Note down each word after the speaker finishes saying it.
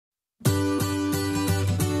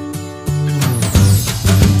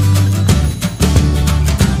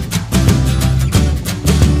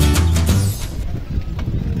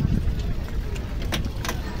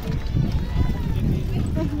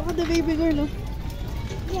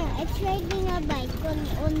Yeah, it's riding a bike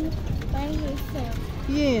on by herself.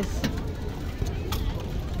 Yes.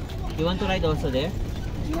 You want to ride also there?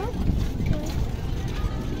 No.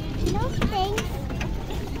 No thanks.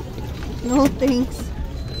 No thanks.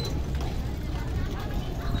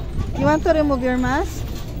 You want to remove your mask?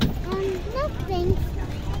 No thanks.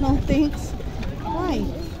 No thanks. Why?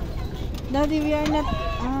 Daddy, we are not...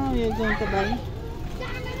 Ah, we are going to buy.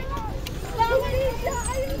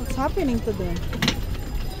 What's happening to them?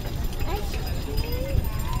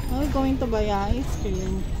 Oh, we're going to buy ice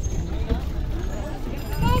cream.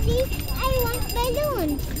 Daddy, I want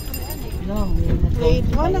balloons. No, we're not Wait,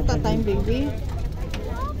 going to one buy at a balloons. time, baby.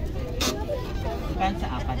 Ikan sa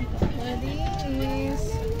apa dito? Daddy is...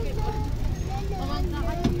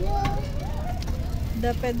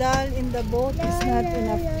 The pedal in the boat is not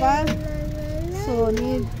enough pa. So,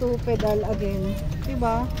 need to pedal again.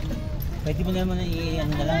 Diba? Pwede mo naman i-ano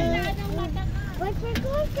na lang eh. But we're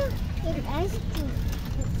going to get ice cream.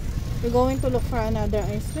 We're going to look for another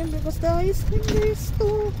ice cream because the ice cream there is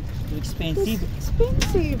too Expensive.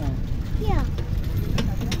 expensive. Yeah.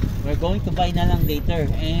 We're going to buy na lang later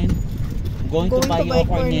and going to buy your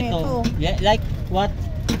cornetto. Yeah, like what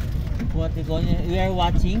we are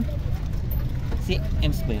watching. Si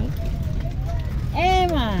Ems ba yun?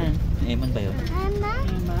 Emma ba yun?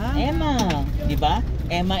 Emma, di ba?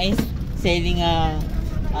 Emma is selling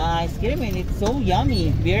ice cream and it's so yummy.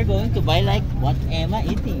 We are going to buy like what Emma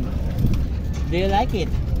eating. Do you like it?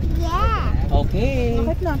 Yeah. Okay.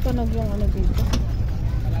 Bakit natunog yung ano dito?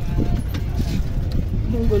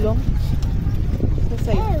 Yung gulong? Sa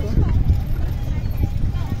side ko.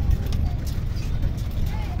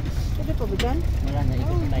 Pwede pa ba dyan? Wala na,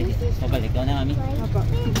 ikot na tayo dito. Pabalik, ikaw na mami. Apa.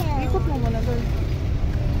 Ikot mo muna girl.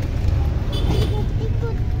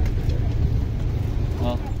 Ikot.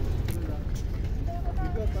 Oh.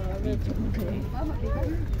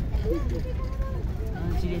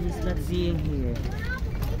 Angelina is not seeing here.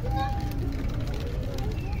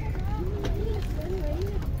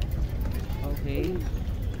 Okay.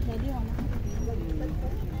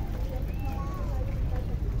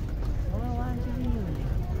 Oh, Angelina.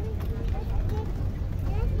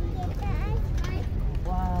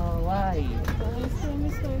 Wow, why? Ice cream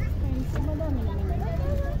is so expensive. Madami naman yun.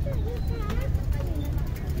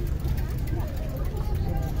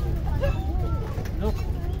 Look.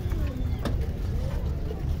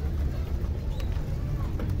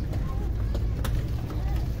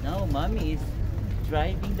 Now, mommy is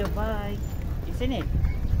driving the bike, isn't it?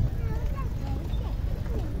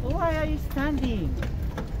 Why are you standing?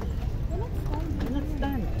 You're not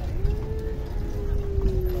stand.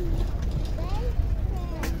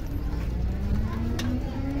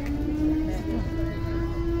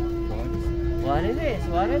 What is this?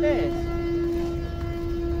 What is this?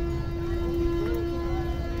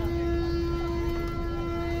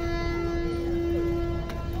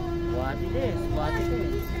 What is this? What is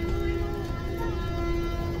this?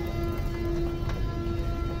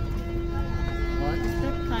 What is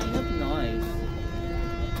that kind of noise?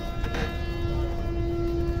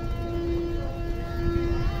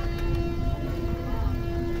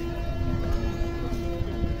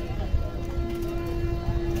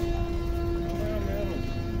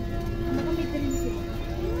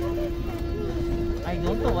 I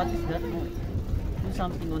don't know what is that. Do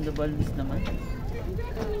something on the balloons naman.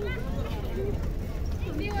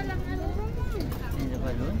 In the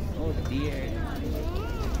balloons? Oh dear.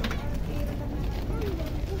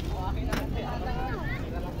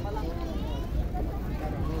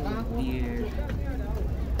 Oh dear.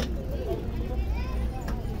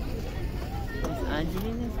 Miss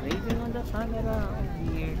Angeline is waving on the camera. Oh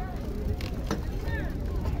dear.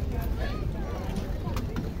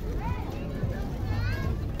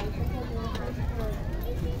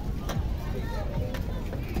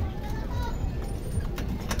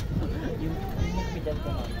 Yung pedal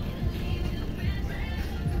ka na.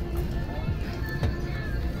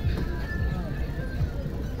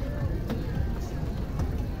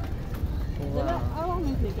 Wow. Awang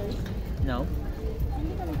yung flickers. No?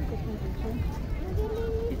 Hindi ka nag-take ng picture.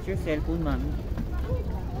 It's your cellphone, mommy.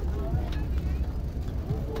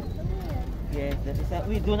 Yes, that is a...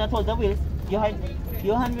 Wait, do not hold the wheels. Your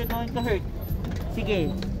hand will going to hurt.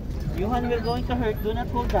 Sige. Your hand will going to hurt. Do not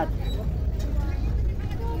hold that.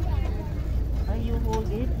 You hold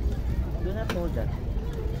it. Do not hold that.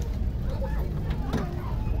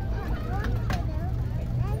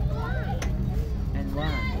 And one.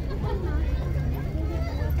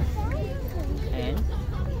 And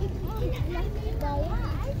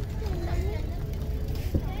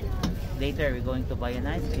later we're going to buy an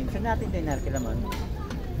ice cream. Saan natin din natin laman?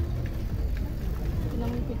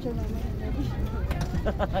 Ilang picture naman.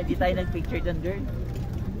 Hindi tayo nag-picture dun, girl.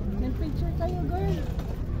 Nag-picture kayo, girl.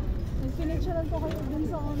 Nag-pinicturean ko kayo dun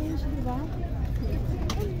sa orange, di ba?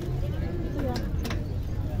 Ito yan.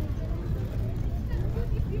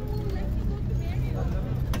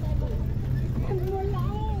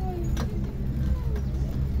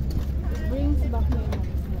 Brings back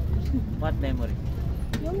memories. What memory?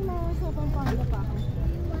 Yung nasa Pampanga pa ako.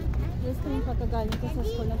 Just yung pagkagaling ko sa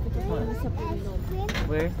school, nagpupunta kami sa Pulog.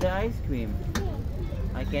 Where's the ice cream?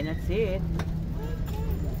 I cannot see it.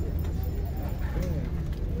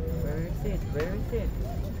 Where is it? Where is it?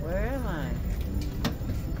 Where am I?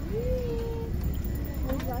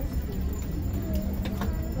 Where's the ice cream?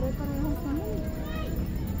 Pare-parehas naman.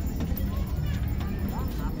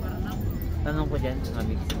 Tanong ko dyan, mga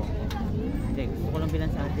mix mo. Hindi, gusto ko lang bilang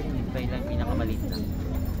sa atin. Ito lang pinakamalit lang.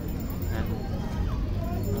 Ha?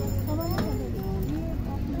 Tama na ba?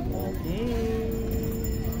 Okay.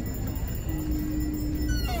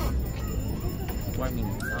 4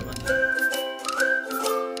 minutes.